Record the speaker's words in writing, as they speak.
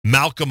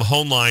Malcolm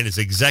Hoenlein is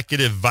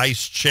Executive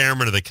Vice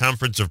Chairman of the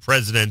Conference of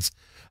Presidents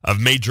of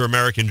Major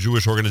American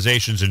Jewish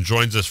Organizations and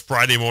joins us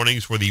Friday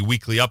mornings for the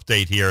weekly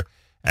update here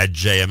at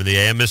JM in the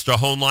AM. Mr.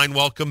 Hoenlein,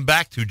 welcome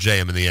back to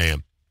JM in the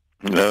AM.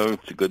 No,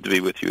 it's good to be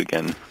with you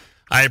again.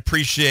 I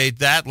appreciate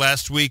that.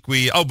 Last week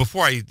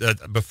before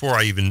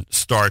I even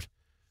start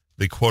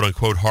the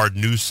quote-unquote hard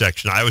news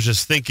section, I was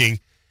just thinking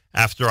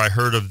after I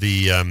heard of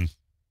the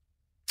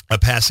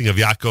passing of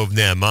Yaakov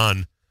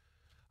Ne'eman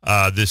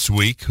this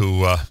week,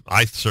 who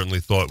I certainly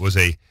thought was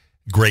a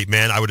great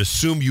man. I would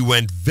assume you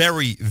went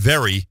very,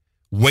 very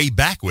way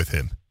back with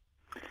him.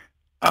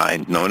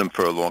 I'd known him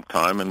for a long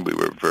time, and we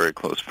were very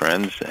close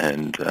friends,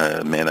 and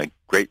a man I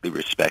greatly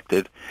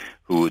respected,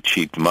 who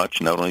achieved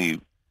much, not only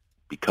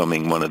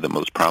becoming one of the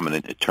most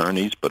prominent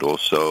attorneys, but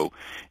also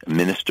a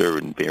minister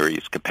in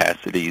various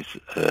capacities,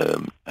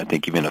 I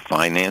think even a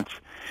finance,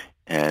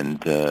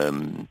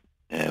 and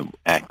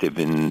active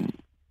in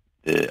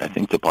the, I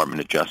think, Department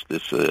of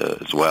Justice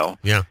as well.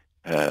 Yeah.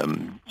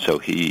 So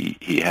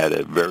he had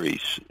a very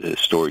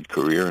storied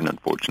career, and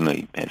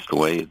unfortunately passed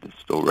away at a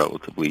still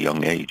relatively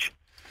young age.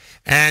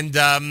 And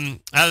I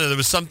don't know, there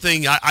was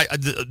something,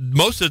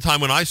 most of the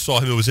time when I saw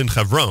him, it was in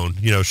Hebron,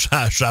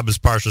 Shabbos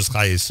Parshas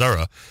Chayei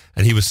Sarah,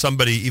 and he was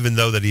somebody, even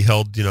though that he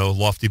held,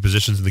 lofty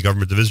positions in the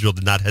government of Israel,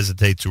 did not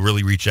hesitate to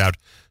really reach out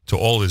to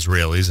all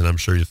Israelis, and I'm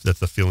sure that's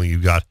the feeling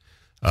you got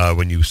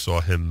when you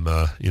saw him,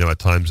 at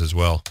times as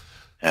well.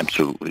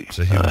 Absolutely.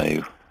 So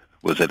I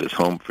was at his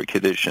home for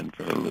Kiddush and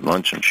for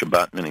lunch on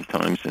Shabbat many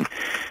times, and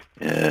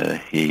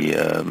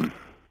it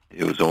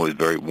was always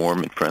very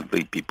warm and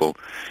friendly. People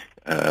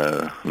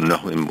who know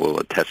him will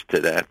attest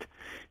to that.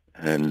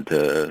 And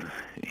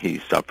he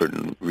suffered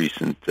in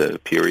recent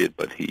period,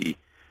 but he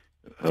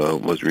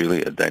was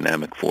really a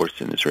dynamic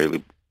force in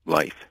Israeli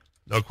life.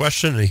 No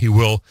question, he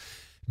will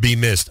be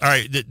missed. All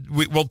right,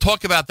 we'll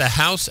talk about the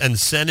House and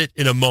Senate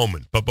in a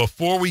moment. But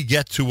before we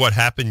get to what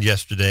happened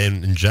yesterday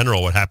and in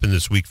general what happened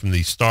this week from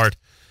the start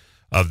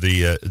of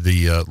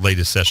the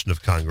latest session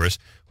of Congress,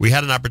 we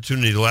had an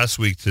opportunity last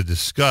week to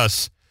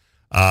discuss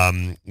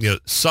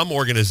some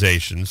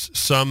organizations,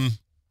 some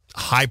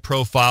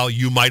high-profile,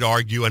 you might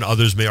argue, and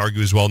others may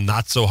argue as well,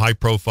 not so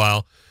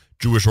high-profile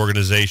Jewish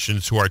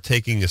organizations who are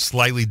taking a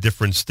slightly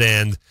different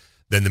stand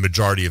than the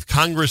majority of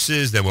Congress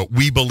is, than what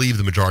we believe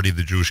the majority of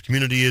the Jewish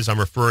community is. I'm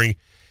referring,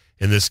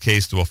 in this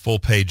case, to a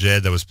full-page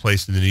ad that was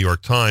placed in the New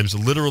York Times,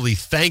 literally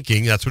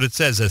thanking, that's what it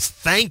says, as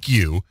thank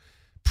you,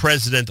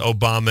 President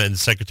Obama and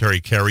Secretary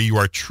Kerry. You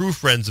are true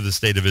friends of the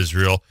State of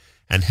Israel,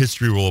 and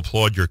history will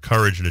applaud your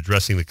courage in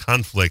addressing the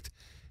conflict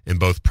in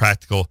both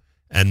practical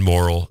and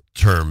moral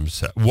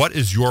terms. What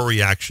is your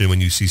reaction when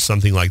you see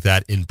something like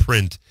that in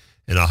print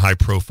in a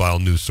high-profile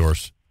news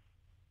source?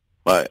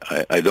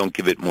 I don't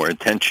give it more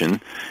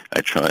attention. I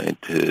try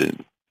to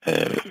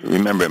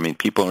remember,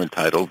 people are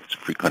entitled, it's a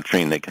free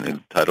country, and they can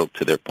entitled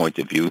to their point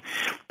of view,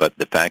 but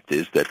the fact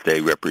is that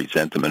they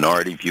represent a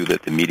minority view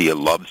that the media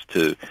loves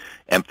to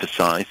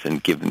emphasize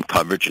and give them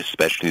coverage,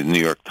 especially the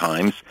New York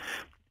Times,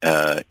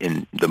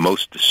 in the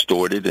most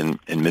distorted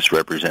and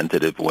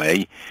misrepresentative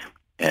way.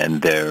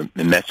 And the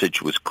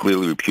message was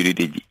clearly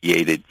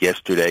repudiated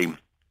yesterday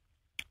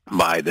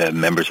by the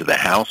members of the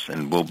House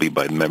and will be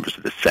by the members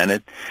of the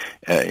Senate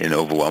in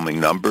overwhelming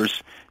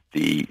numbers.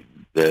 The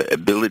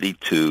ability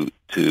to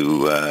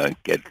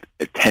get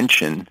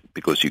attention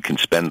because you can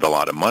spend a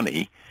lot of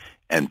money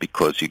and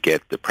because you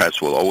get, the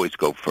press will always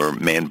go for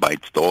man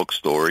bites dog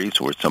stories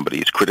where somebody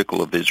is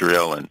critical of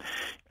Israel and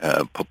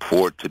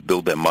purport to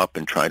build them up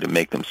and try to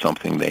make them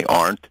something they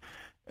aren't.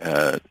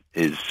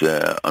 Is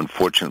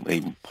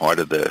unfortunately part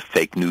of the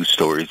fake news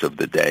stories of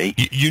the day.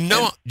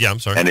 I'm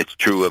sorry. And it's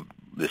true of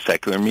the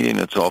secular media, and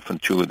it's often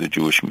true of the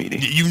Jewish media.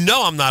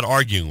 I'm not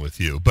arguing with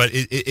you, but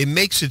it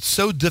makes it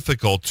so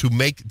difficult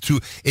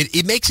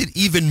it makes it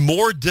even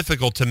more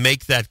difficult to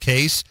make that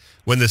case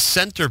when the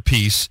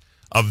centerpiece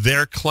of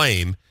their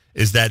claim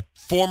is that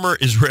former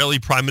Israeli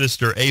Prime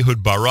Minister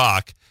Ehud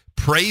Barak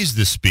praised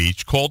the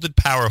speech, called it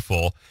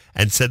powerful,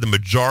 and said the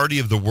majority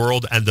of the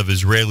world and of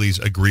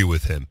Israelis agree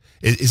with him.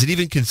 Is it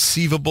even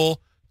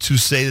conceivable to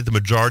say that the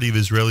majority of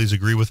Israelis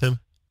agree with him?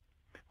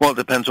 Well, it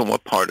depends on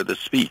what part of the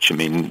speech.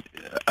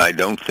 I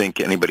don't think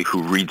anybody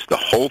who reads the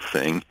whole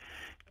thing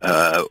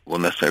will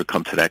necessarily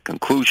come to that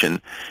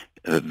conclusion.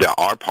 There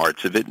are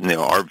parts of it, and there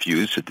are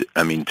views.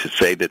 To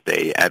say that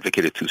they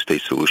advocate a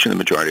two-state solution, the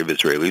majority of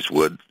Israelis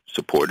would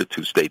support a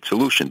two-state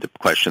solution. The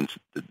question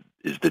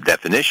is the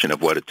definition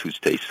of what a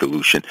two-state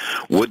solution.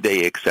 Would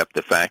they accept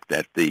the fact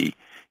that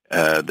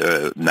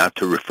not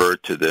to refer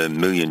to the 1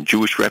 million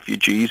Jewish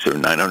refugees or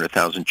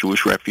 900,000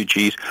 Jewish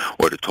refugees,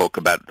 or to talk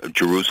about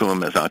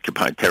Jerusalem as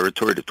occupied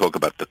territory, to talk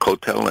about the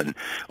Kotel and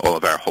all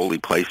of our holy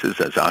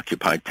places as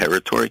occupied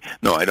territory?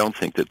 No, I don't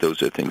think that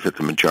those are things that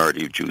the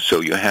majority of Jews.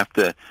 So you have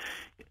to,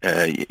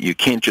 you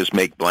can't just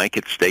make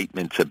blanket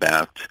statements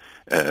about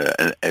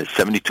a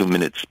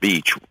 72-minute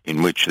speech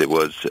in which there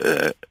was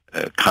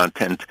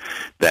content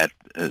that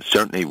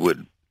certainly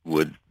would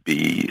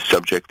be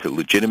subject to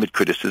legitimate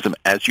criticism,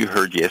 as you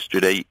heard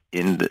yesterday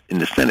in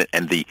the Senate.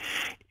 And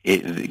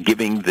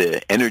giving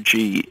the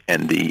energy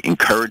and the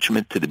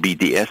encouragement to the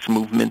BDS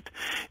movement,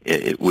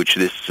 which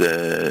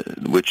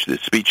the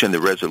speech and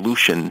the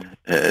resolution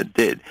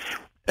did.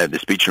 The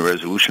speech and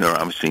resolution are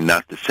obviously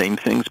not the same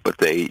things, but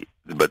they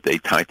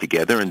tie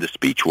together. And the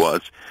speech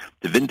was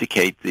to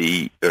vindicate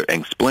and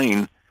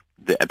explain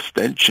the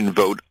abstention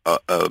vote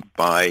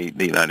by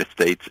the United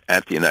States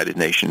at the United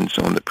Nations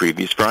on the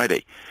previous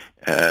Friday.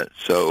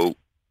 So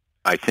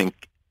I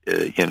think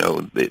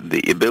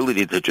the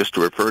ability to just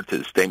refer to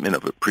the statement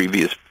of a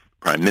previous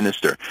prime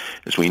minister,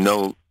 as we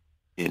know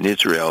in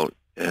Israel,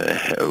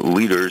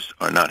 leaders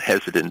are not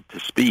hesitant to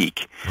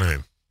speak. Right.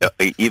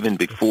 Even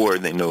before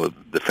they know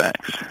the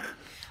facts.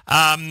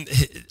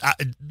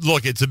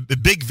 Look, it's a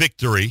big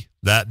victory,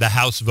 the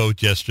House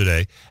vote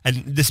yesterday.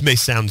 And this may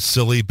sound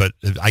silly, but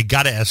I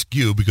got to ask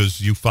you,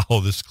 because you follow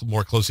this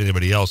more closely than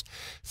anybody else.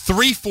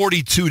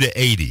 342 to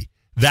 80,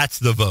 that's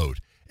the vote.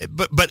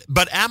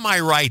 But am I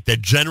right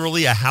that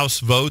generally a House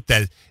vote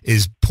that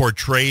is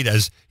portrayed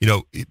as,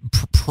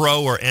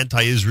 pro or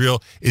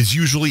anti-Israel is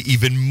usually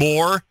even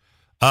more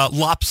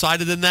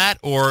lopsided than that,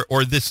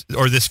 or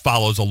this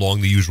follows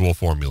along the usual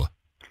formula?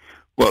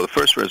 Well, the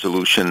first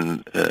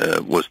resolution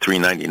was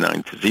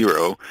 399 to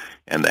 0,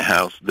 and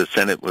the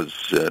Senate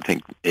was, I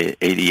think,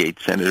 88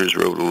 senators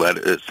wrote a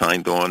letter,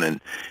 signed on,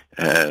 and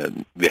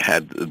they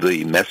had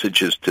the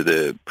messages to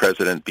the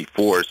president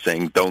before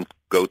saying, don't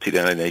go to the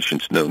United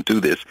Nations, don't do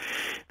this.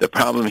 The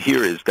problem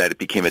here is that it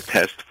became a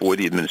test for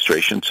the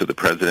administration, so the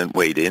president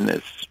weighed in,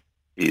 as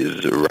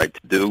is right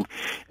to do,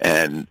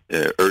 and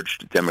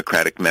urged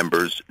Democratic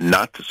members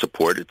not to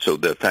support it. So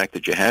the fact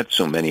that you had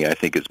so many, I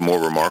think, is more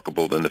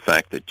remarkable than the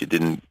fact that you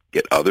didn't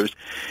get others.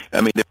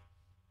 I mean,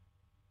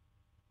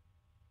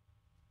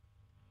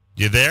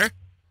 you there?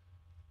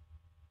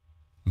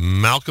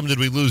 Malcolm, did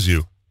we lose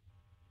you?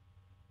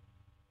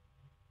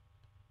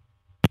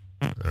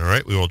 All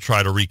right, we will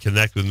try to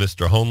reconnect with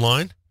Mr.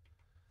 Hoenlein.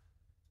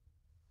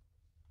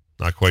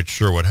 Not quite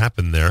sure what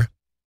happened there.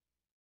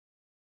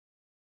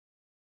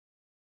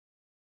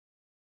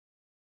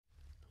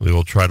 We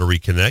will try to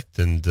reconnect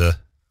and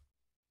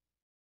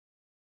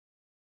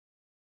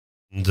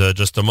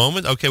just a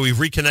moment. Okay, we've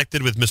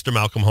reconnected with Mr.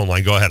 Malcolm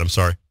Hoenlein. Go ahead. I'm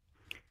sorry.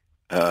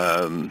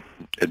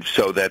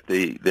 So that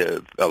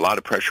a lot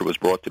of pressure was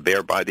brought to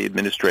bear by the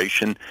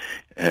administration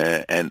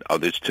and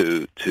others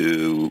to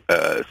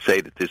say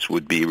that this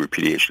would be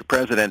repudiation of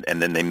president,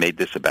 and then they made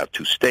this about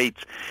two-state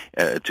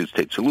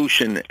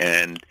solution,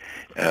 and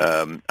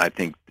I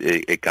think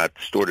it got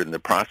distorted in the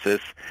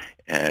process.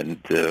 And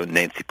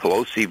Nancy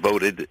Pelosi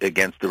voted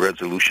against the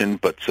resolution,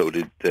 but so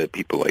did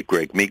people like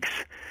Greg Meeks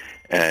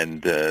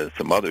and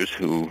some others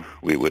who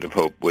we would have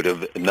hoped would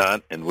have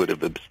not and would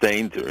have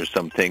abstained or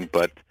something.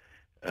 But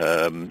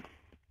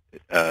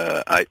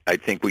I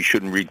think we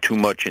shouldn't read too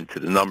much into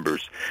the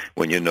numbers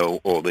when you know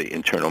all the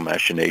internal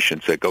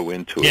machinations that go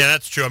into it. Yeah,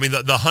 that's true. I mean,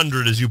 the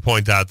 100, as you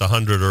point out, the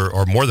 100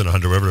 or more than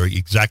 100, whatever the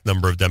exact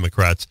number of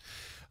Democrats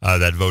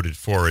that voted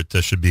for it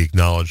should be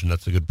acknowledged, and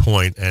that's a good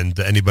point. And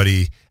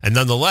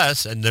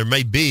nonetheless, and there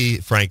may be,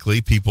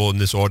 frankly, people in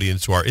this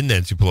audience who are in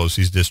Nancy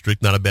Pelosi's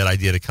district, not a bad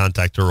idea to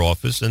contact her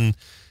office. And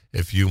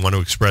if you want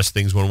to express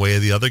things one way or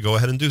the other, go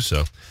ahead and do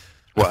so.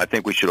 Well, I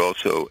think we should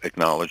also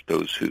acknowledge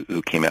those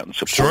who came out in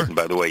support. Sure. And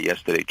by the way,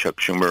 yesterday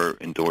Chuck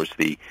Schumer endorsed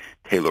the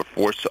Taylor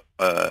Force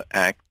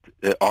Act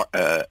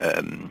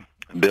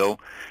bill,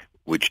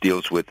 which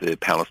deals with the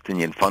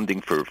Palestinian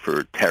funding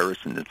for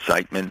terrorists and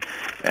incitement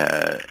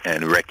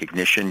and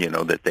recognition,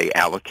 that they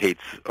allocate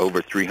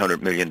over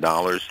 $300 million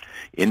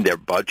in their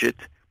budget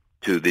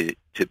to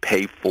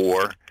pay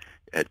for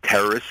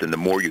terrorists, and the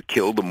more you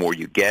kill, the more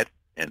you get,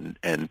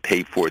 and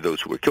pay for those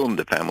who were killed and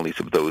the families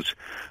of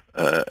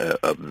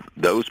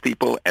those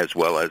people, as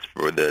well as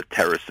for the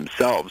terrorists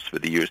themselves for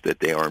the years that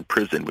they are in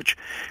prison, which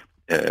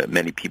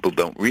many people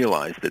don't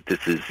realize that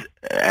this is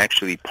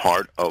actually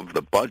part of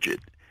the budget.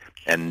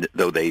 And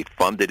though they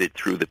funded it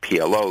through the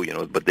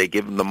PLO, but they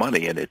give them the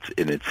money, and it's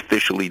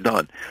officially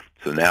done.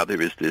 So now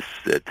there is this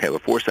Taylor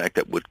Force Act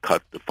that would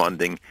cut the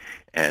funding,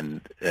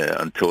 and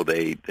until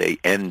they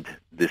end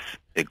this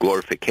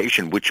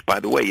glorification, which,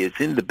 by the way, is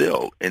in the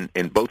bill, in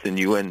both in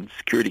UN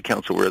Security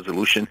Council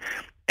resolution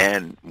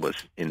and was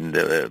in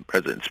the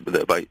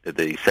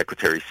the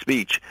Secretary's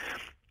speech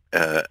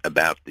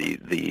about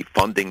the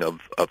funding of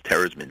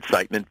terrorism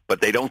incitement.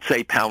 But they don't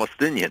say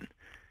Palestinian.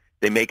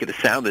 They make it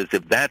sound as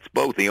if that's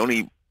both. The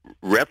only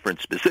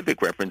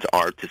specific reference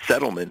are to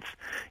settlements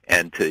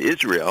and to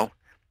Israel.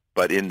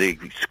 But in the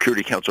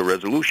Security Council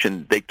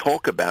resolution, they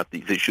talk about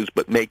these issues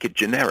but make it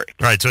generic.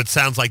 Right, so it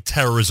sounds like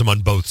terrorism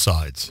on both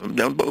sides. On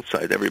both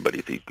sides,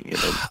 everybody.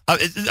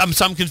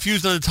 I'm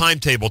confused on the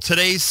timetable.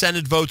 Today's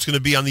Senate vote's going to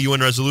be on the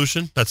UN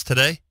resolution? That's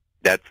today?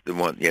 That's the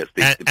one, yes.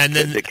 And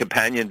then the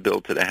companion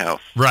bill to the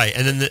House. Right,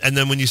 and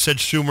then when you said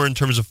Schumer in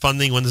terms of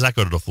funding, when does that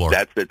go to the floor?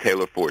 That's the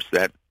Taylor Force.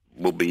 That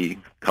will be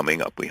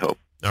coming up, we hope.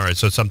 All right,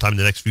 so sometime in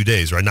the next few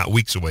days, right? Not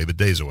weeks away, but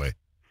days away.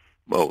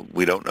 Well,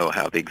 we don't know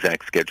how the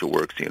exact schedule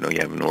works. You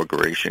have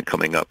inauguration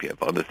coming up. You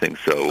have other things.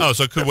 So, it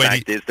could the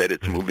fact is that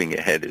it's moving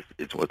ahead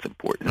is what's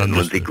important. And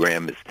Lindsey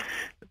Graham is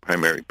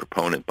primary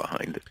proponent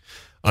behind it.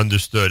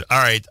 Understood. All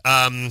right.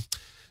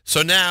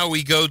 So now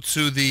we go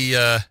to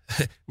the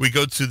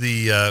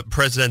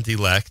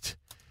president-elect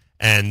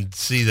and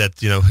see that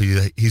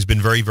he's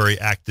been very, very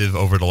active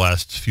over the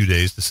last few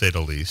days, to say the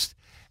least.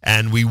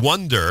 And we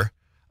wonder,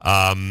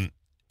 I'm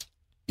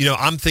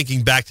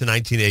thinking back to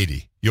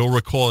 1980. You'll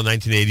recall in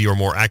 1980, or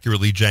more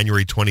accurately,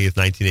 January 20th,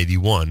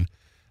 1981,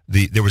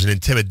 there was an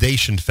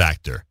intimidation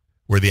factor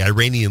where the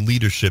Iranian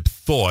leadership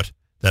thought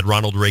that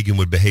Ronald Reagan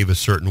would behave a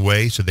certain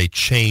way, so they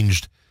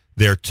changed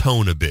their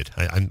tone a bit.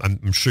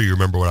 I'm sure you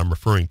remember what I'm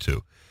referring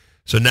to.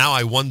 So now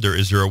I wonder,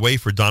 is there a way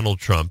for Donald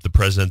Trump, the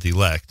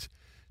president-elect,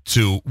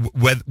 to,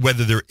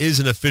 whether there is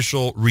an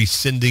official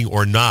rescinding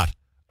or not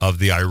of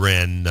the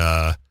Iran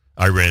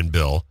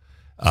bill,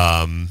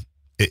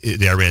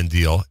 the Iran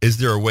deal, is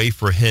there a way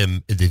for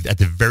him at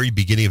the very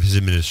beginning of his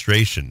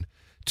administration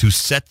to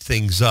set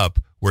things up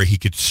where he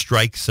could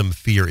strike some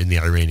fear in the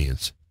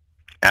Iranians?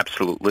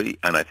 Absolutely,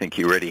 and I think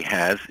he already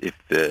has. If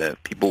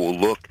people will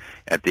look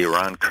at the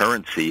Iran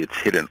currency, it's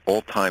hit an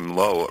all-time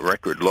low, a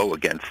record low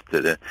against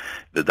the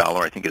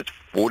dollar. I think it's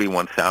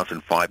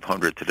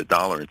 41,500 to the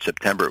dollar. In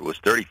September, it was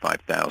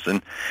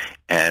 35,000,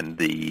 and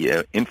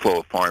the inflow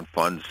of foreign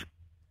funds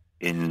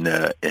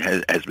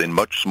has been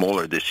much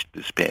smaller this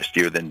past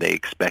year than they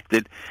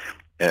expected.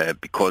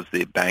 Because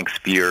the banks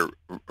fear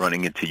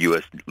running into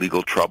U.S.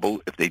 legal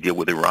trouble if they deal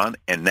with Iran,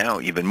 and now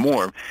even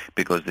more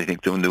because they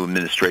think the new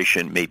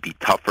administration may be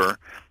tougher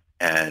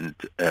and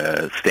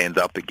stand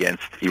up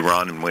against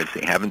Iran in ways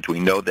they haven't. We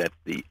know that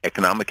the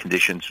economic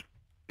conditions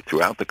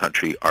throughout the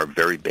country are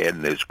very bad,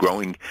 and there's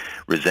growing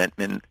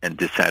resentment and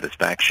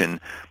dissatisfaction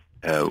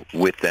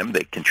with them.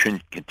 They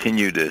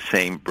continue the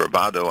same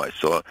bravado. I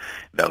saw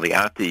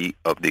Valiati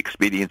of the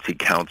Expediency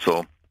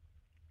Council,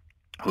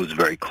 who's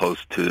very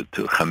close to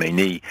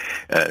Khamenei,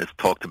 has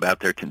talked about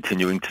their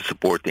continuing to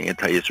support the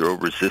anti-Israel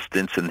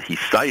resistance, and he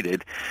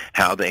cited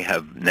how they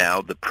have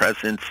now the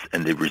presence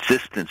and the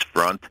resistance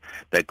front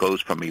that goes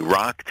from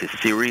Iraq to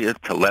Syria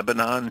to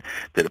Lebanon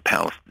to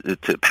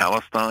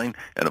Palestine,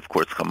 and of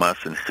course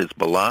Hamas and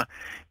Hezbollah,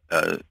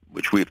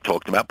 which we've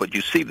talked about. But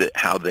you see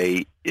how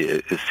they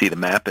see the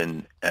map,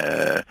 and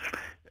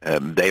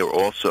they are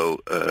also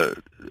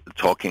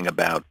talking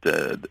about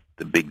the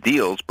big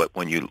deals, but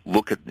when you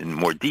look at in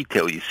more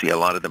detail, you see a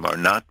lot of them are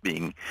not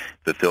being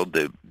fulfilled.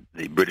 The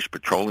British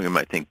Petroleum,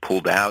 I think,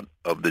 pulled out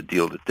of the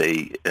deal that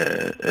they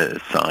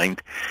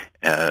signed.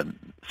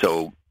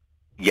 So,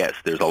 yes,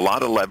 there's a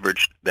lot of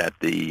leverage that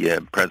the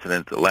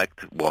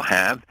president-elect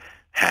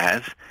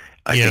has.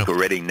 I think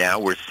already now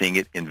we're seeing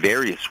it in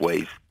various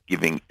ways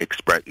being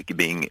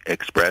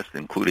expressed,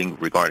 including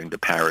regarding the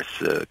Paris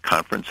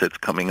conference that's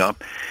coming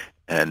up.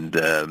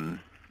 And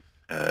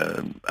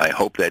I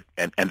hope that,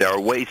 and there are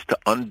ways to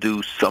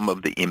undo some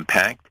of the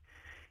impact,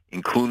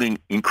 including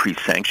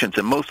increased sanctions,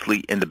 and mostly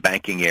in the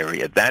banking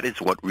area. That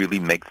is what really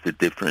makes the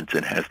difference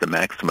and has the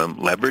maximum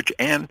leverage,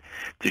 and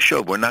to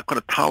show we're not going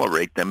to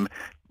tolerate them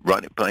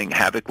playing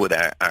havoc with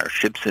our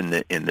ships in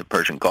the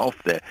Persian Gulf.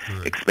 They're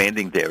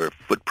expanding their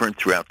footprint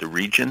throughout the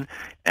region,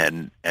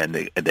 and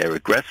their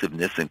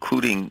aggressiveness,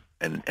 including,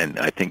 and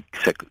I think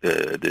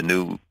the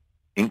new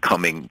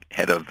incoming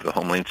head of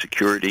Homeland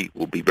Security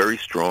will be very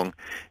strong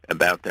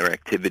about their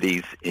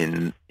activities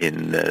in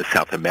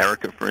South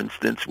America, for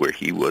instance, where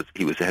he was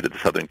head of the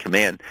Southern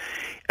Command.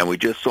 And we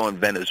just saw in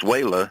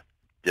Venezuela,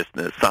 just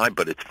an aside,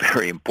 but it's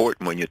very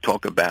important when you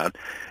talk about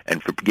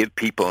and forgive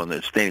people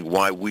understanding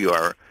why we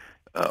are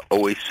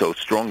always so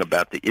strong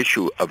about the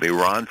issue of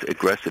Iran's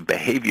aggressive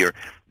behavior.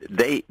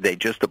 They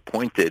just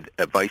appointed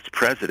a vice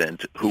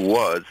president who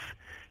was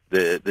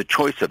the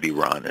choice of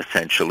Iran,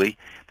 essentially,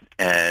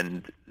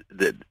 and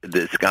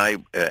this guy,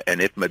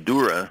 and if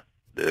Maduro,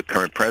 the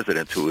current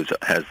president, who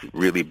has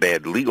really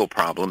bad legal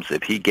problems,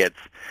 if he gets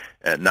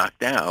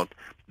knocked out,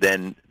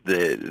 then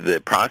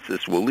the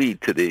process will lead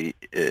to the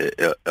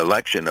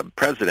election of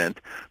president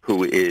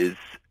who is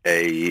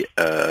a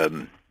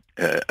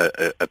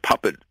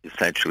puppet,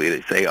 essentially,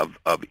 they say, of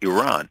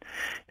Iran.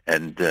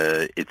 And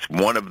it's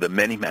one of the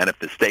many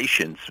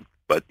manifestations,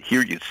 but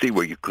here you see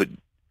where you could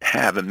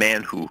have a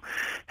man who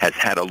has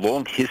had a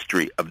long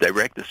history of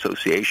direct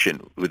association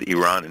with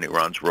Iran and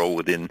Iran's role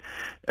within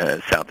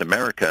South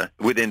America,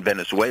 within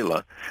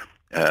Venezuela,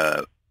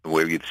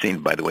 where you've seen,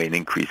 by the way, an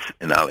increase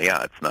in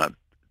Aliyah. It's not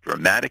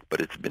dramatic, but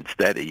it's been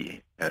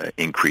steady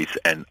increase,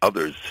 and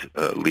others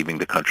leaving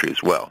the country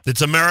as well.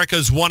 It's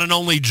America's one and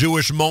only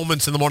Jewish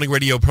Moments in the Morning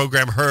radio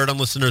program, heard on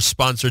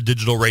listeners-sponsored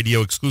digital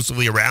radio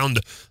exclusively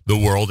around the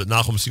world at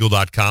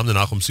NachumSegal.com, the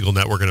Nachum Segal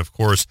Network, and, of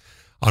course,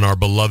 on our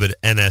beloved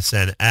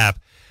NSN app.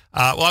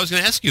 Well, I was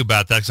going to ask you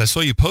about that because I saw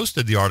you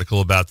posted the article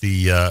about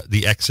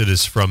the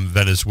exodus from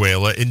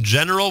Venezuela. In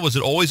general, was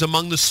it always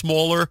among the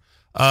smaller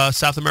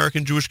South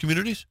American Jewish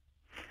communities?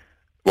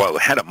 Well,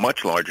 it had a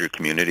much larger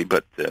community,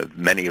 but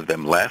many of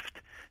them left.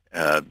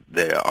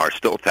 There are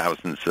still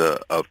thousands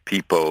of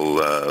people.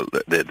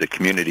 The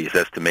community is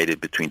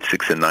estimated between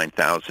 6,000 and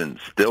 9,000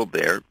 still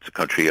there. It's a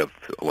country of,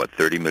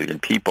 30 million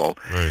people.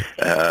 Right.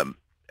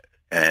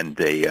 And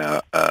they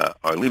are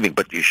leaving.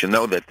 But you should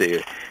know that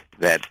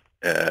that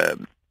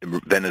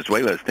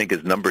Venezuela, I think,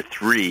 is number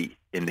 3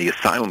 in the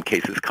asylum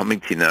cases coming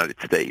to the United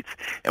States.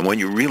 And when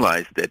you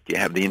realize that you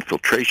have the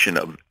infiltration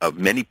of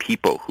many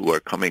people who are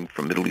coming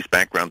from Middle East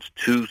backgrounds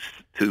to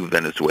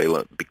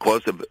Venezuela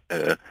because of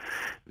the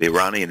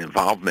Iranian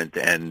involvement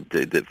and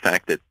the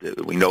fact that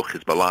we know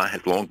Hezbollah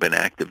has long been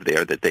active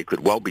there, that they could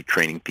well be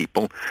training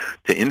people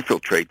to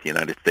infiltrate the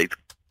United States,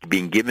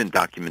 being given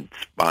documents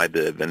by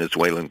the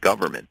Venezuelan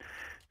government.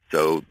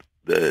 So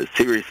the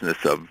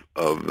seriousness of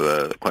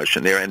the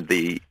question there, and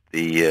the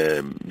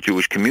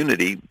Jewish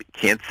community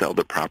can't sell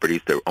their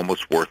properties. They're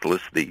almost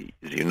worthless.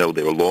 As you know,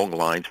 there are long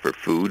lines for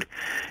food.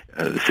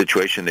 The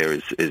situation there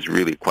is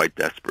really quite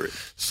desperate.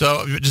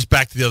 So just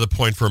back to the other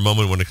point for a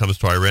moment when it comes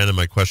to Iran and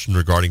my question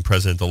regarding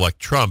President-elect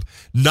Trump,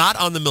 not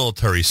on the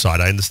military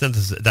side. I understand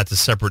that's a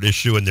separate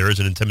issue and there is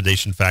an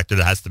intimidation factor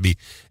that has to be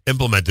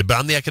implemented. But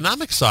on the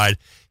economic side,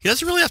 he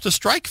doesn't really have to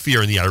strike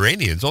fear in the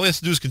Iranians. All he has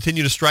to do is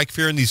continue to strike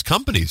fear in these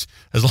companies.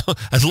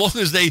 As long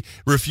as they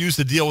refuse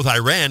to deal with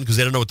Iran because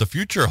they don't know what the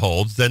future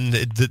holds, then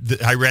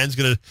Iran's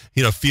going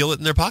to feel it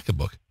in their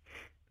pocketbook.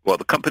 Well,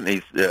 the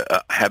companies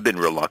have been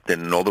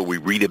reluctant, and although we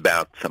read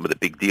about some of the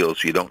big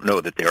deals, you don't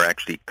know that they're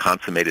actually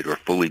consummated or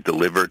fully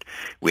delivered.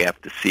 We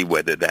have to see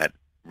whether that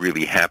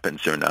really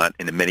happens or not,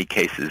 and in many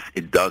cases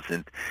it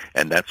doesn't,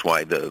 and that's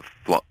why the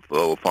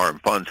flow of foreign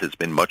funds has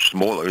been much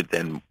smaller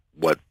than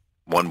what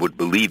one would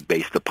believe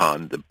based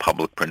upon the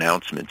public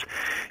pronouncements.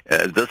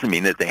 It doesn't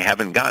mean that they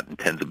haven't gotten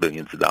tens of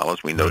billions of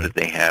dollars. We know that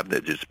they have.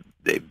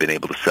 They've been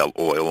able to sell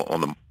oil on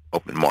the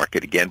open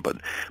market again, but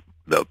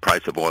the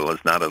price of oil is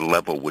not at a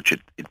level which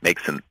it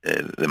makes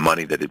the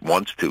money that it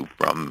wants to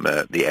from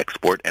the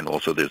export, and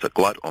also there's a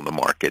glut on the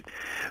market,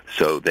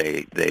 so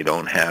they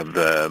don't have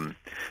the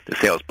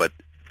sales. But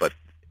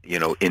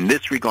in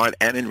this regard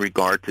and in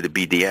regard to the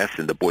BDS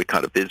and the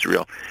boycott of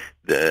Israel,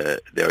 there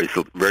is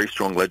a very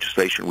strong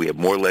legislation. We have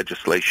more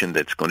legislation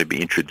that's going to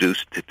be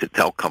introduced to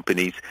tell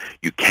companies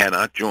you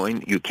cannot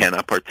join, you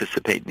cannot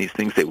participate in these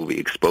things. They will be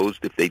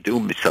exposed if they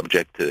do, be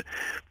subject to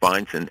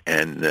fines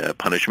and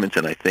punishments.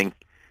 And I think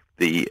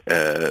the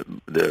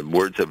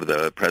words of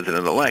the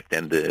president-elect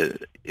and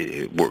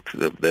the works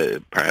of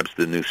perhaps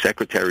the new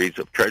secretaries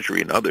of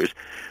Treasury and others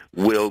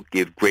will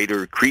give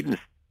greater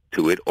credence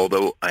to it,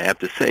 although I have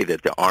to say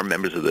that there are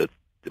members of the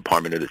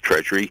Department of the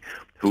Treasury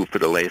who for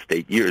the last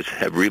 8 years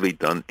have really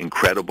done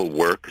incredible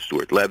work,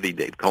 Stuart Levy,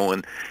 Dave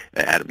Cohen,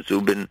 Adam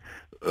Zubin,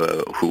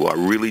 who are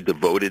really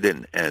devoted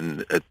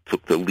and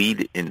took the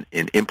lead in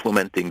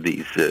implementing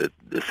these the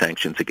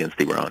sanctions against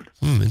Iran.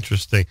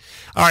 Interesting.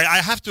 All right, I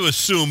have to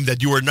assume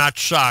that you were not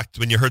shocked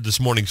when you heard this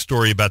morning's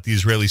story about the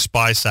Israeli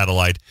spy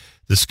satellite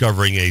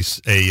discovering a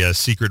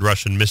secret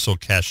Russian missile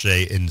cache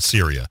in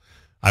Syria.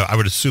 I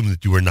would assume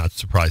that you were not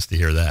surprised to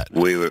hear that.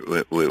 We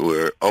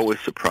were always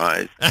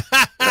surprised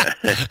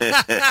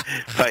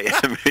by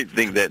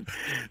everything that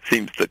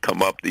seems to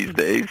come up these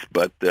days,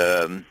 but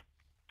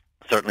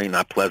certainly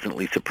not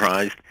pleasantly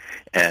surprised.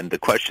 And the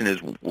question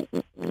is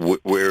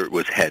where it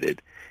was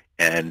headed.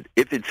 And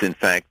if it's in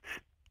fact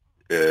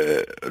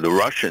the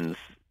Russians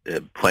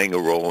playing a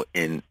role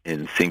in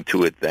seeing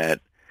to it that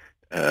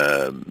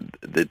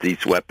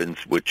these weapons,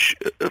 which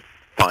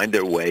find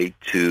their way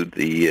to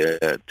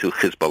to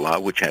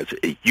Hezbollah, which has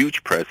a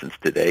huge presence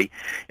today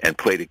and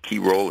played a key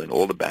role in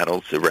all the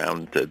battles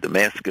around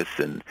Damascus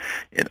and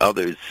in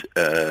other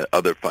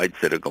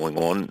fights that are going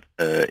on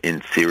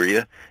in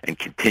Syria, and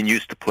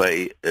continues to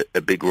play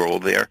a big role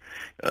there,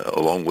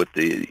 along with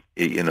the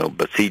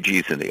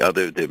Basijis and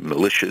the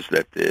militias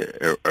that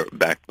are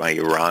backed by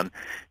Iran.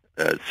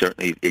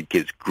 Certainly, it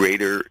gives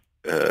greater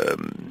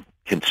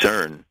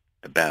concern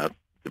about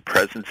the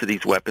presence of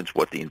these weapons,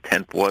 what the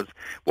intent was,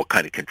 what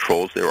kind of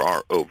controls there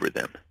are over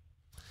them.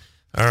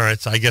 All right,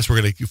 so I guess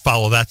we're going to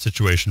follow that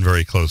situation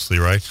very closely,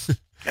 right?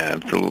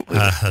 Absolutely.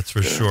 That's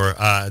for sure.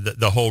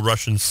 The whole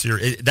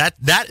Russian-Syrian,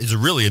 that is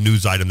really a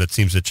news item that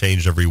seems to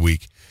change every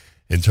week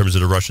in terms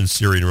of the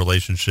Russian-Syrian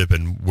relationship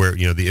and where,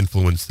 the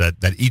influence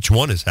that each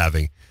one is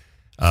having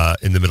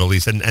in the Middle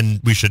East.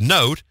 And we should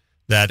note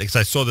that, because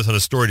I saw this on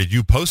a story that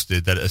you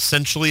posted, that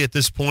essentially at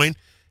this point,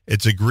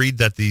 it's agreed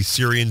that the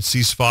Syrian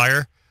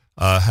ceasefire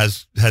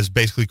has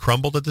basically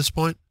crumbled at this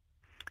point?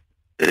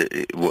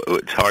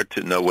 It's hard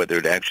to know whether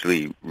it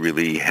actually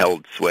really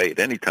held sway at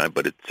any time,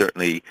 but it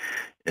certainly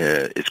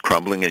is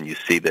crumbling, and you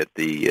see that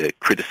the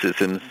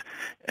criticisms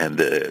and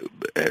the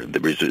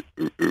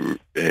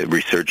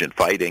resurgent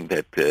fighting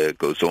that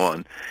goes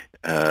on.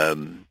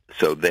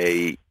 So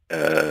they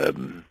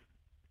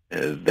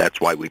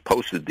that's why we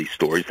posted these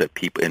stories that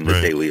people in the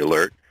Daily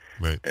Alert,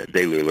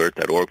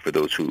 dailyalert.org, for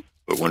those who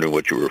are wondering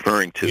what you're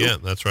referring to. Yeah,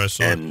 that's right. I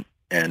saw it.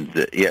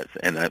 Yes,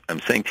 and I'm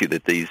saying to you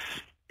that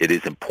it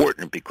is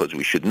important because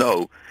we should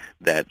know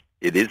that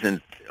it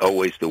isn't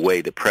always the way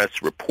the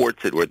press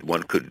reports it, or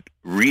one could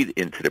read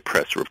into the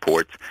press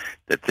reports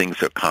that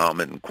things are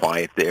calm and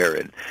quiet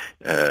there,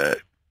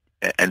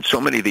 and so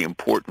many of the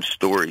important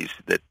stories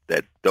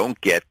that don't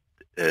get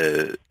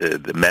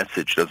the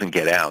message, doesn't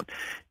get out,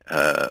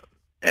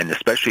 and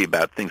especially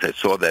about things I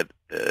saw that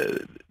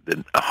the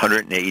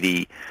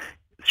 180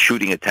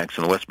 shooting attacks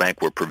on the West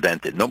Bank were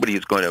prevented. Nobody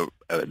is going to,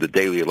 the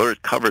Daily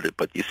Alert covered it,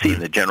 but you see in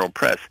the general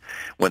press,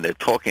 when they're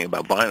talking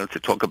about violence, they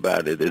talk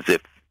about it as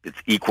if it's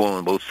equal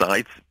on both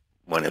sides,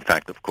 when in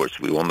fact, of course,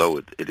 we all know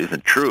it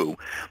isn't true.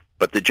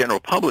 But the general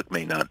public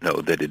may not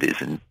know that it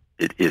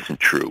isn't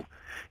true.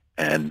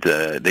 And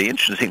the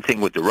interesting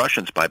thing with the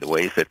Russians, by the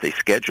way, is that they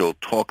schedule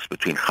talks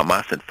between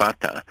Hamas and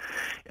Fatah,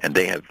 and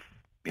they have,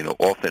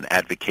 often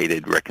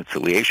advocated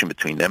reconciliation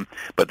between them,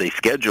 but they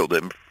scheduled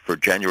them for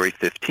January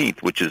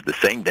 15th, which is the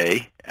same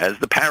day as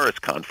the Paris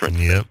conference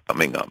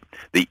coming up,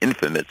 the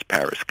infamous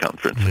Paris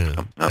conference.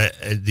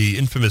 The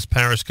infamous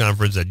Paris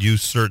conference that you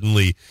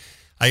certainly,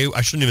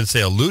 I shouldn't even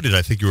say alluded,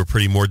 I think you were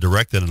pretty more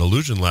direct than an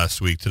allusion last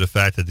week to the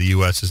fact that the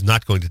U.S. is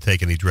not going to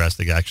take any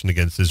drastic action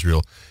against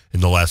Israel in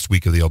the last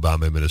week of the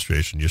Obama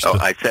administration.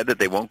 I said that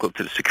they won't go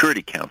to the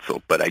Security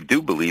Council, but I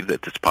do believe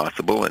that it's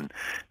possible, and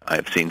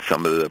I've seen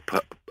some of the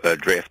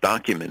draft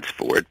documents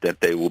for it, that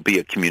there will be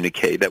a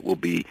communique that will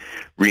be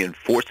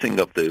reinforcing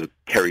of the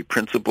Kerry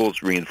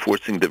principles,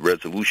 reinforcing the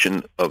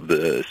resolution of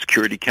the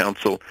Security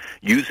Council,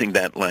 using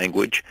that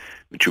language,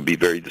 which would be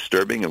very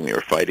disturbing, and we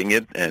are fighting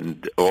it,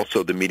 and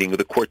also the meeting of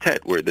the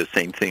quartet, where the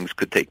same things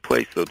could take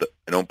place. So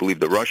I don't believe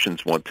the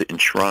Russians want to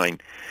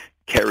enshrine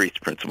Kerry's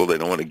principle. They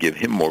don't want to give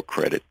him more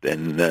credit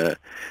than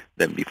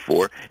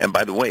before. And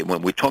by the way,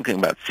 when we're talking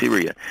about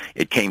Syria,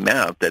 it came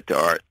out that there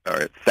are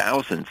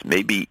thousands,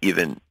 maybe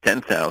even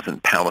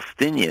 10,000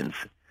 Palestinians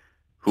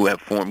who have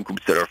formed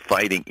groups that are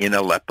fighting in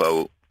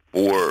Aleppo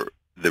for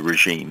the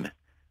regime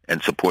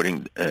and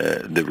supporting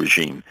the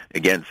regime.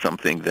 Again,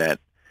 something that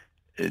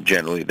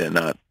generally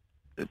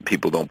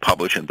people don't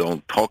publish and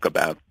don't talk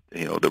about,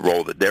 the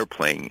role that they're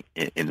playing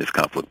in this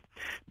conflict.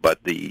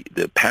 But the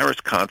Paris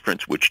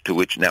conference, to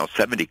which now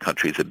 70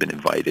 countries have been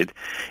invited,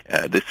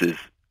 this is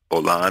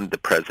Hollande, the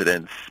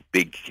president's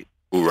big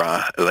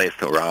last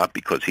hurrah,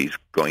 because he's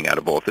going out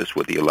of office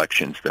with the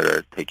elections that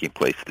are taking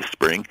place this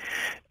spring.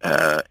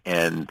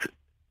 And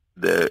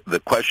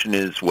the question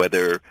is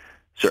whether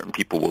certain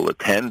people will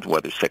attend,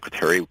 whether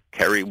Secretary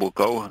Kerry will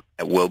go.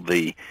 Will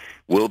they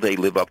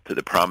live up to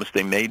the promise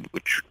they made,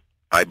 which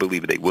I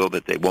believe they will,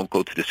 that they won't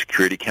go to the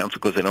Security Council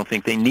because I don't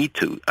think they need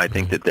to. I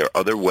think that there are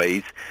other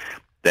ways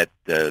that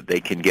they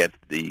can get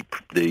the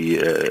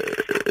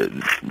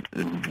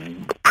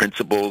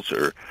principles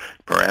or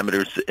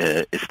parameters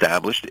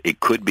established.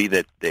 It could be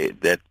that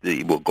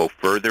they will go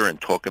further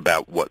and talk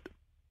about what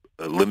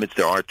limits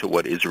there are to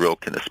what Israel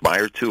can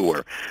aspire to,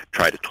 or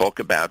try to talk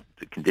about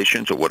the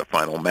conditions or what a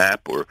final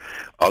map or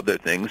other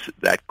things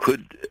that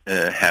could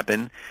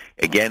happen.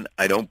 Again,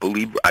 I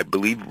believe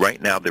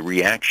right now the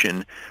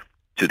reaction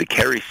to the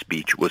Kerry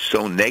speech was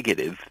so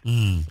negative,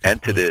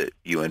 and to the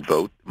UN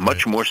vote,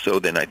 much more so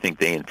than I think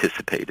they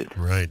anticipated.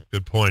 Right.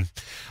 Good point.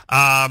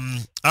 All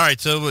right.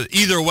 So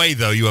either way,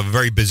 though, you have a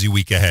very busy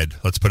week ahead.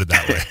 Let's put it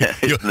that way.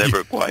 It's never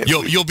a quiet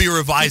week. You'll be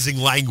revising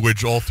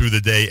language all through the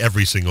day,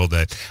 every single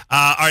day.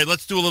 All right.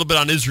 Let's do a little bit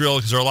on Israel,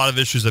 because there are a lot of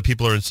issues that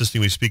people are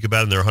insisting we speak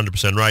about, and they're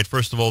 100% right.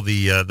 First of all,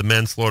 the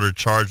manslaughter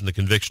charge and the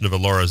conviction of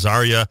Elora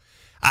Azaria.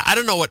 I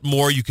don't know what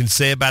more you can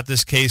say about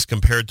this case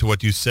compared to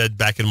what you said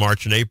back in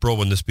March and April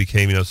when this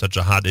became, such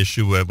a hot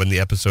issue when the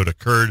episode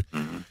occurred.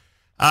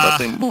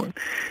 Nothing more.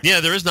 Yeah,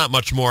 there is not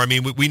much more. I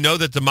mean, we know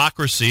that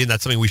democracy, and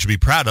that's something we should be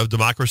proud of.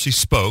 Democracy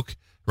spoke,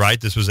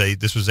 right? This was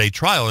a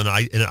trial, an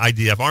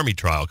IDF Army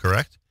trial,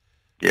 correct?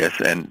 Yes,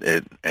 and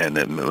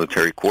a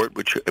military court,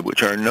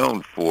 which are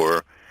known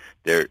for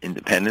their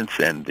independence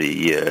and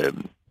the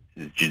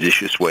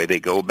judicious way they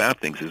go about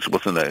things. This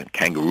wasn't a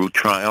kangaroo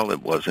trial.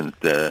 It wasn't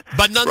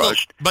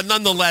rushed. But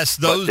nonetheless,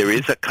 but there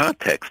is a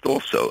context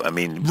also. I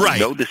mean, right. We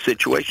know the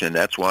situation, and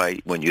that's why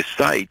when you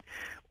cite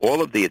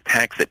all of the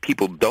attacks that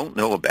people don't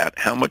know about,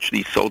 how much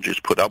these soldiers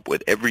put up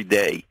with every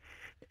day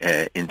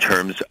in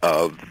terms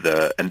of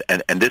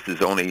and this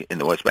is only in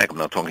the West Bank. I'm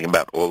not talking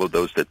about all of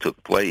those that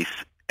took place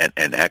and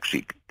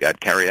actually got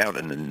carried out,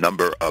 and the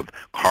number of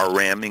car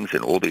rammings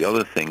and all the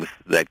other things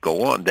that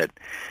go on that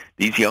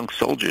these young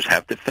soldiers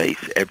have to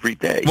face every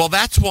day. Well,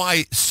 that's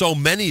why so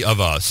many of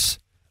us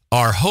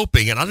are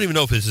hoping, and I don't even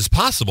know if this is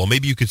possible.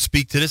 Maybe you could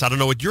speak to this. I don't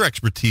know what your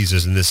expertise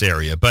is in this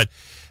area, but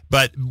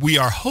we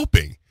are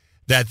hoping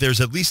that there's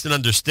at least an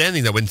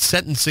understanding that when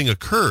sentencing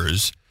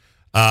occurs,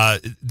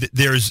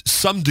 there's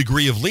some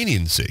degree of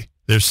leniency.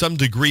 There's some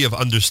degree of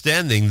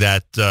understanding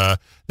that the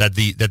I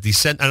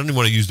don't even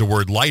want to use the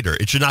word lighter.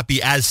 It should not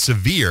be as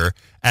severe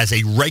as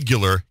a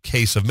regular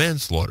case of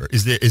manslaughter.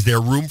 Is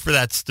there room for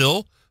that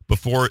still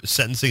before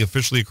sentencing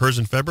officially occurs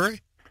in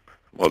February?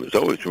 Well, there's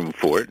always room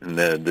for it, and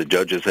the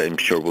judges, I'm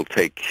sure, will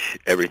take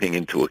everything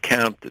into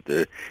account. That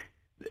the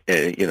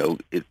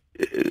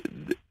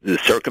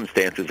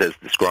circumstances as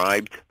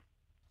described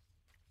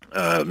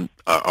are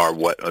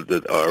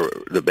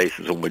the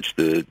basis on which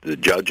the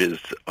judges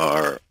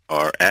are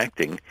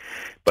acting.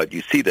 But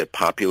you see that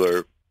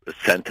popular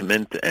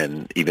sentiment,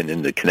 and even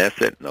in the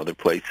Knesset and other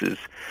places,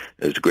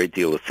 there's a great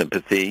deal of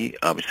sympathy,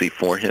 obviously,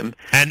 for him.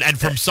 And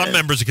from some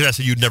members of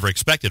Knesset you'd never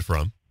expect it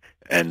from.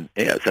 And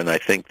yes, and I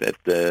think that,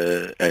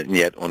 and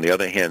yet on the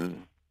other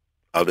hand,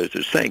 others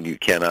are saying you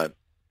cannot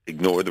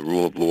ignore the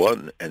rule of law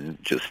and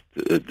just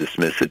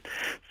dismiss it.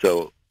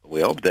 So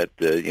we hope that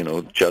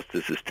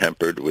justice is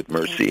tempered with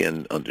mercy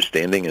and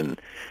understanding, and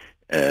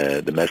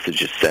the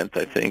message is sent,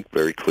 I think,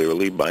 very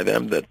clearly by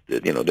them that they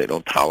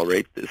don't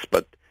tolerate this.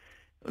 But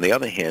on the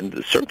other hand,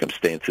 the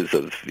circumstances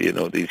of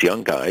these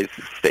young guys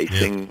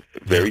facing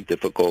very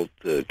difficult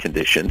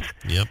conditions.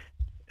 Yep.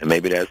 And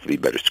maybe there has to be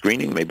better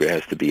screening. Maybe there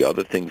has to be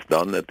other things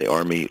done that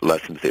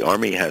lessons the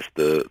Army has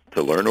to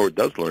learn or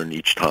does learn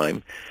each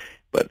time.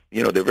 But,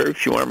 there are very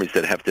few armies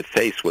that have to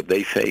face what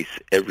they face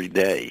every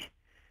day.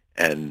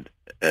 And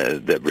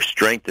the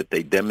restraint that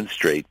they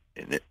demonstrate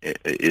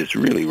is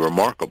really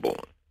remarkable.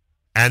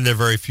 And there are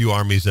very few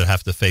armies that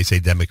have to face a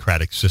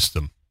democratic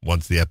system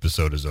once the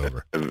episode is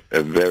over.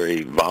 A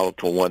very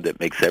volatile one that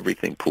makes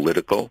everything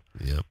political.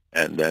 Yep.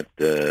 And that,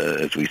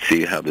 as we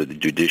see how the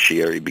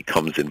judiciary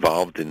becomes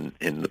involved in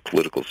the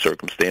political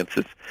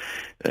circumstances,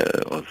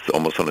 it's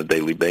almost on a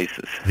daily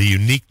basis. The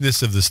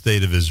uniqueness of the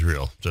State of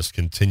Israel just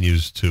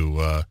continues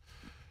to...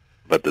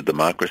 but the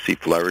democracy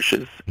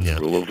flourishes, and the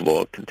rule of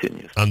law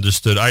continues.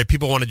 Understood. All right,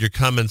 people wanted your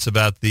comments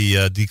about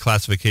the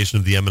declassification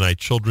of the Yemenite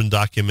children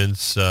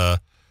documents.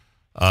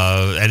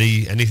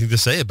 Anything to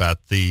say about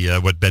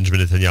what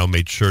Benjamin Netanyahu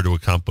made sure to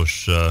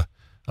accomplish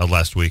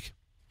last week?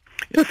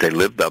 Yes, they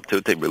lived up to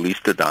it. They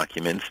released the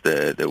documents.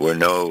 There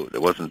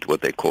wasn't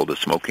what they called a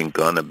smoking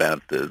gun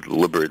about the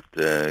deliberate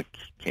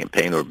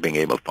campaign or being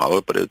able to follow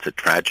it, but it's a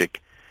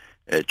tragic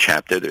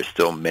chapter. There's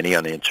still many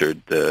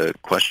unanswered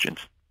questions.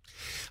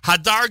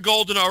 Hadar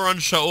Golden, Oron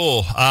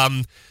Shaul.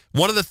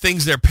 One of the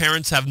things their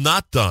parents have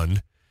not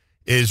done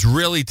is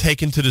really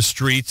taken to the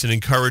streets and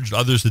encouraged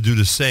others to do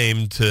the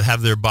same, to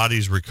have their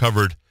bodies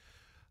recovered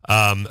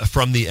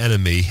from the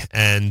enemy.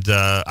 And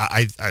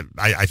I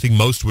think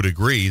most would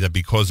agree that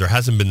because there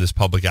hasn't been this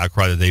public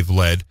outcry that they've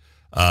led,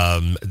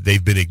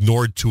 they've been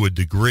ignored to a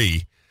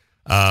degree.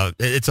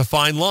 It's a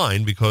fine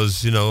line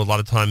because, a lot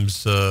of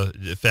times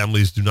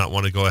families do not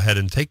want to go ahead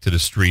and take to the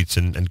streets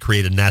and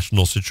create a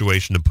national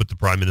situation to put the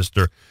prime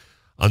minister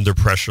under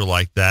pressure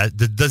like that.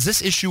 Does this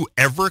issue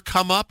ever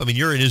come up? I mean,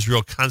 you're in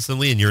Israel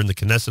constantly and you're in the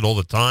Knesset all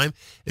the time.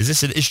 Is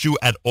this an issue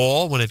at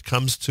all when it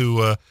comes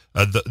to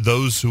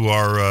those who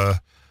are,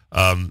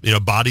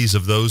 bodies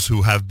of those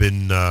who have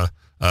been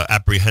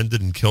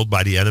apprehended and killed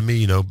by the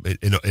enemy, in a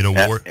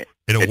war?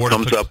 It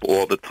comes up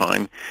all the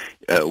time.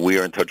 We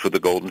are in touch with the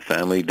Golden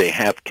family. They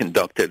have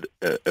conducted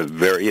a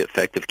very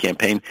effective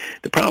campaign.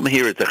 The problem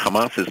here is that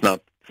Hamas is not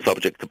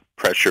subject to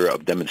pressure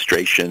of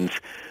demonstrations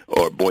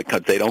or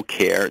boycotts. They don't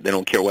care. They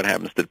don't care what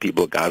happens to the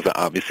people of Gaza.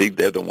 Obviously,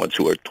 they're the ones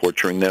who are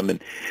torturing them,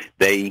 and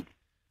they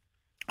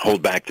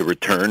hold back the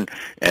return.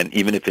 And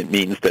even if it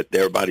means that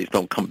their bodies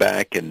don't come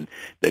back, and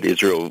that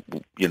Israel,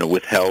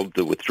 withheld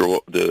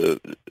the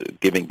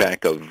giving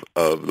back of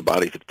the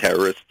bodies of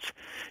terrorists,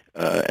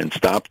 and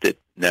stopped it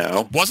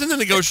now. Wasn't the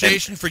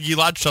negotiation for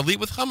Gilad Shalit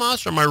with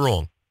Hamas, or am I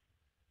wrong?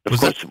 Of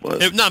course it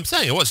was. No, I'm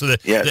saying it was. So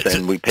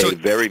and we paid a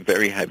very,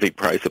 very heavy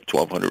price of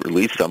 1,200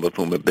 release, some of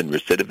whom have been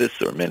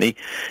recidivists, or many,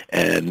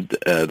 and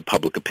the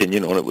public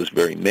opinion on it was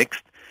very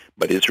mixed.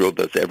 But Israel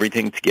does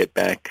everything to get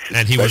back,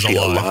 and he was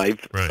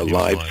alive, right,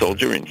 alive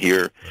soldier. Right. And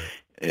here,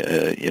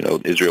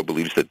 Israel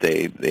believes that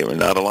they were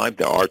not alive.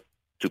 There are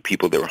two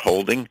people they were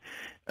holding,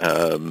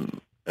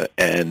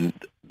 and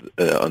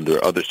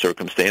under other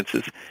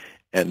circumstances.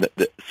 And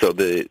so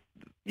this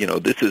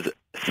is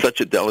such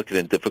a delicate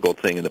and difficult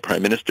thing. And the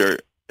prime minister,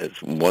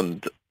 as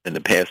one in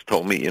the past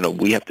told me,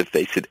 we have to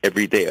face it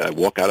every day. I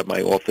walk out of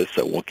my office,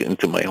 I walk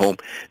into my home,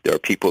 there are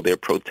people there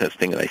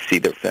protesting, and I see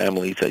their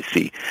families, I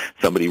see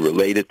somebody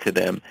related to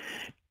them.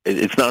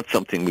 It's not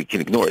something we can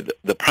ignore.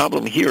 The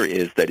problem here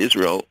is that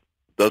Israel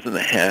doesn't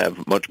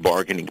have much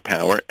bargaining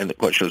power, and the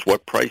question is,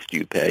 what price do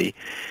you pay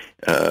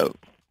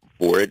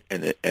for it,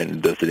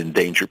 and does it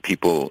endanger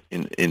people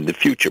in the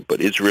future? But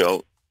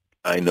Israel,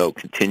 I know,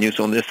 continues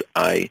on this.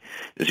 I,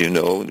 as you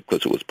know,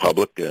 because it was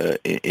public,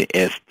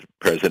 asked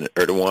President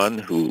Erdogan,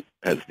 who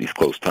has these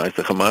close ties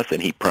to Hamas,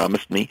 and he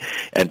promised me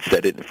and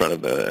said it in front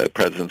of a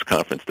President's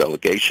Conference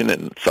delegation,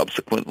 and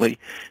subsequently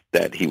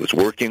that he was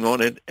working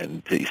on it.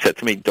 And he said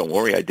to me, "Don't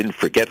worry, I didn't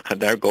forget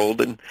Hadar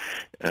Golden."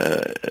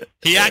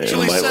 He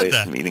actually in my said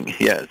last that. Meeting.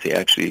 Yes, he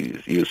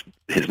actually used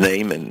his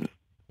name and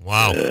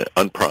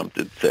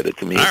unprompted said it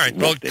to me. All right,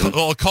 well,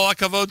 kol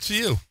hakavod to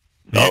you.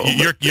 No,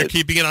 you're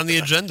keeping it on the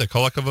agenda.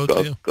 Kol hakavod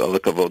to you. Kol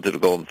hakavod to the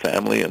Golden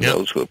family and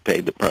those who have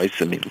paid the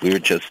price. I mean, we're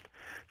just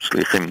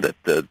shlichim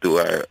that do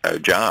our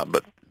job,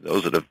 but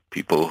those are the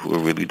people who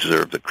really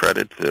deserve the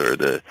credit for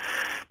the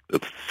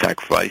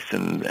sacrifice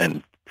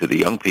and to the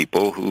young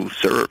people who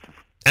serve.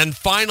 And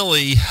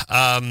finally,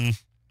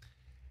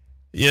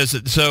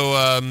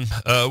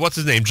 what's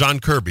his name? John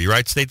Kirby,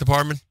 right? State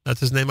Department?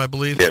 That's his name, I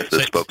believe? Yes,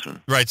 the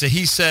spokesman. Right. So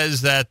he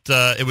says that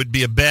it would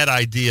be a bad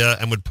idea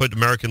and would put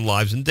American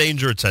lives in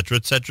danger, et cetera,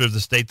 if the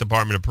State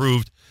Department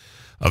approved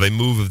of a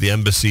move of the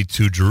embassy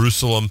to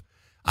Jerusalem.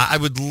 I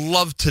would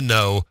love to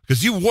know,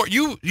 because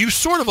you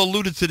sort of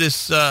alluded to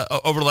this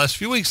over the last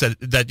few weeks, that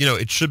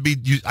it should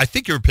be, I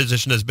think your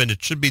position has been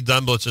it should be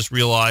done, but let's just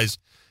realize,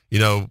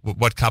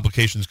 what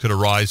complications could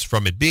arise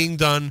from it being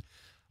done.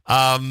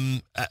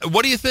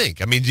 What do you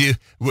think? I mean,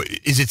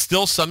 is it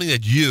still something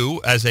that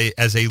you, as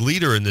a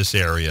leader in this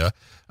area,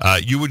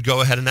 you would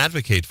go ahead and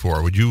advocate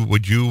for? Would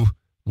you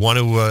want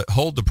to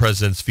hold the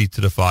president's feet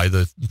to the fire,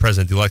 the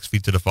president-elect's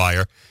feet to the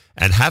fire,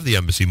 and have the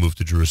embassy move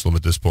to Jerusalem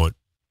at this point?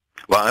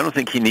 Well, I don't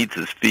think he needs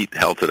his feet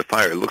held to the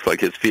fire. It looks like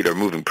his feet are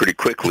moving pretty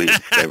quickly in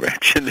this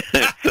direction.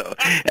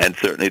 And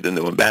certainly the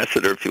new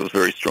ambassador feels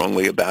very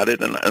strongly about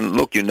it. And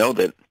look,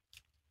 that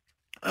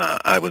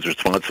I was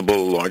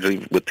responsible largely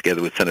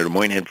together with Senator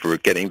Moynihan for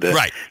getting the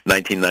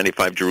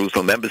 1995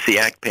 Jerusalem Embassy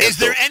Act passed. Is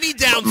there any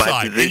downside?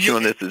 My position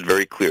on this is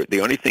very clear.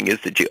 The only thing is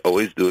that you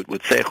always do it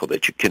with seichel,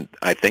 that you can.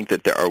 I think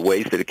that there are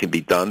ways that it can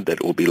be done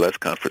that will be less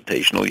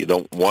confrontational. You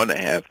don't want to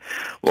have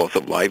loss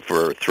of life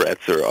or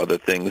threats or other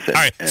things. All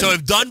right. So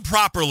if done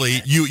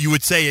properly, you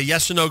would say a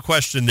yes or no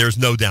question, there's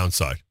no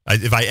downside.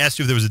 If I asked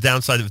you if there was a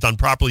downside, if done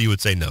properly, you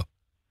would say no.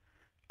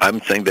 I'm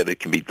saying that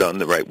it can be done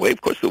the right way. Of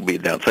course, there will be a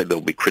downside. There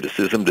will be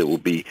criticism. There will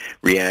be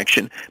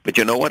reaction. But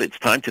you know what? It's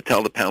time to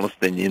tell the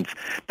Palestinians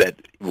that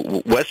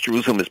West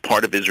Jerusalem is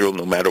part of Israel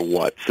no matter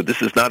what. So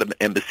this is not an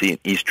embassy in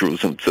East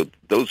Jerusalem. So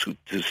those who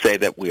say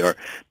that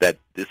that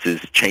this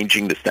is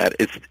changing the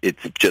status,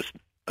 it's just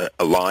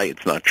a lie.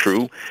 It's not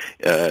true.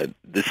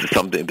 This is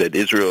something that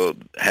Israel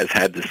has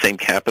had the same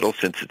capital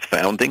since its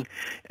founding,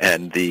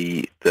 and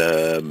the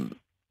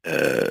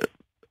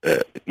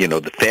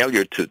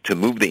failure to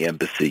move the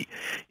embassy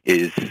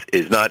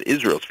is not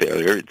Israel's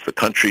failure. It's the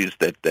countries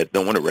that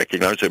don't want to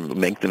recognize or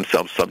make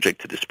themselves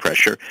subject to this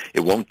pressure.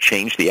 It won't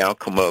change the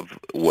outcome of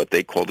what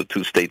they call the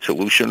two-state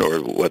solution or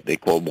what they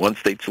call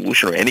one-state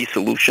solution or any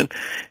solution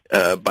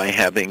by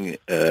having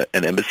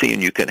an embassy.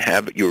 And you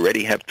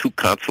already have two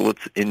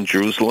consulates in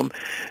Jerusalem.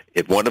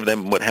 If one of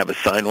them would have a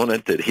sign on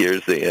it that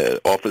here's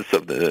the office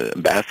of the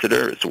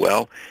ambassador as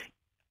well.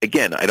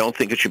 Again, I don't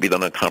think it should be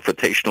done in a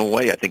confrontational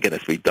way. I think it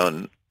has to be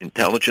done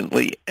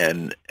intelligently,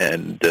 and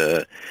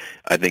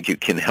I think you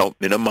can help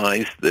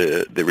minimize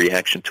the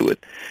reaction to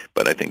it.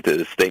 But I think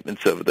the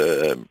statements of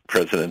the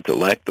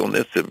president-elect on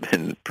this have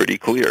been pretty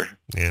clear.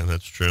 Yeah,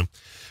 that's true.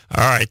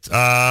 All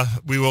right,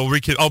 we will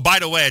Oh, by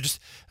the way,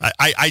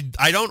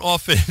 I don't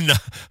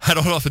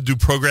often do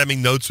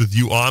programming notes with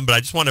you on, but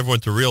I just want everyone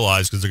to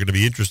realize, because they're going to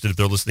be interested if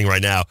they're listening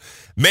right now.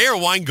 Mayor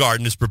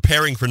Weingarten is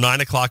preparing for 9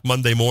 o'clock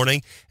Monday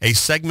morning a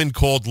segment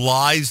called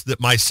 "Lies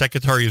That My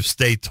Secretary of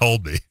State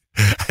Told Me."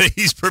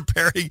 He's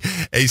preparing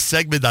a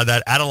segment on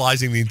that,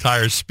 analyzing the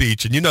entire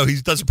speech, and he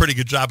does a pretty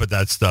good job at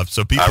that stuff.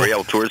 So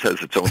Ariel Tours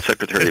has its own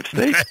Secretary of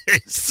State. They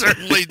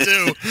certainly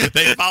do.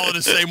 They follow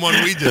the same one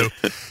we do.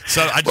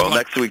 So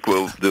next week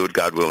we'll do it,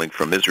 God willing,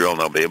 from Israel,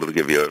 and I'll be able to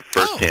give you a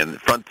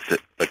front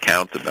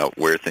account about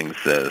where things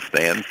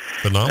stand.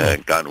 Phenomenal.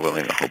 God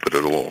willing, I hope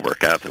it'll all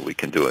work out that we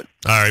can do it.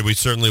 All right, we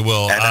certainly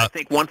will. And I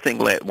think one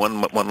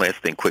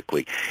last thing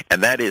quickly,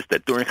 and that is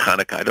that during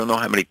Hanukkah, I don't know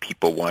how many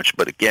people watch,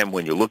 but again,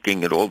 when you're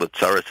looking at all the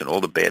tzaras and all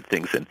the bad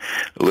things, and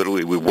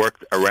literally we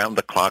worked around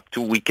the clock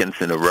 2 weekends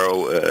in a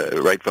row,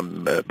 right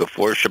from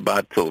before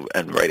Shabbat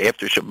and right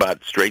after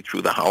Shabbat, straight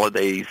through the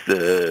holidays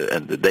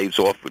and the days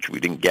off, which we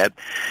didn't get.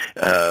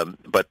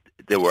 But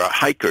there were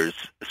hikers,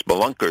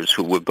 spelunkers,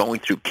 who were going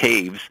through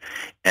caves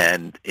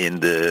and in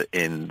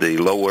the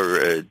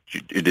lower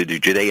the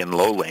Judean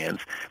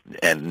lowlands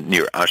and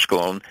near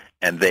Ashkelon,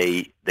 and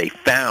they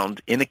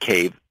found in a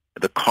cave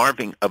the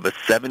carving of a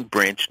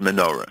 7-branched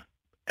menorah.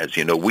 As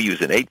you know, we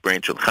use an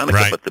 8-branch on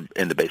Hanukkah, but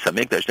in the Beis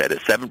Hamikdash, they had a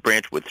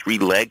 7-branch with 3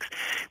 legs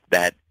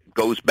that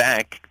goes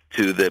back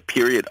to the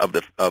period of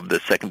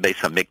the second Beis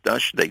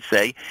Hamikdash, they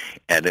say,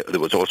 and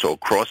there was also a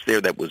cross there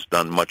that was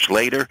done much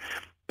later,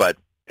 but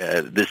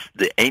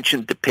the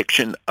ancient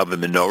depiction of a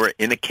menorah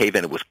in a cave,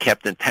 and it was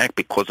kept intact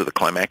because of the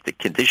climatic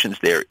conditions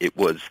there. It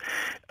was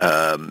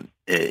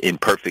in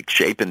perfect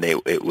shape, and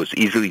it was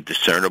easily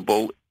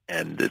discernible.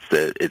 And it's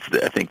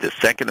I think the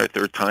second or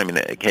third time in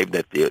a cave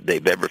that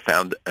they've ever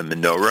found a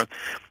menorah,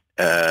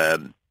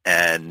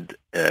 and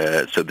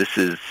so this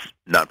is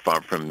not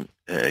far from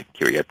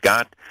Kiryat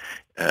Gat.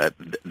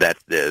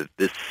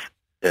 This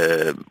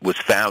was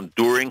found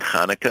during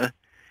Hanukkah.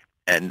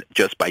 And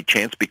just by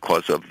chance,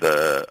 because of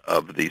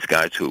these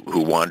guys who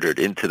wandered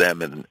into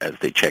them, and as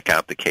they check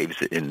out the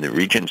caves in the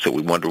region, so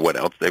we wonder what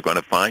else they're going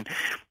to find.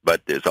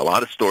 But there's a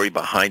lot of story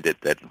behind it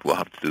that we'll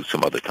have to do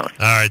some other time.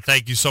 All right,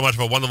 thank you so much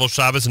for a wonderful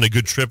Shabbos and a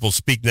good trip. We'll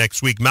speak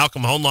next week.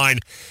 Malcolm Hoenlein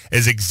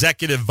is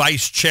Executive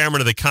Vice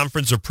Chairman of the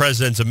Conference of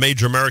Presidents of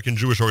Major American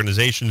Jewish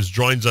Organizations,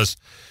 joins us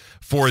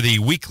for the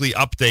weekly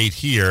update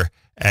here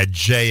at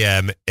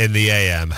JM in the AM.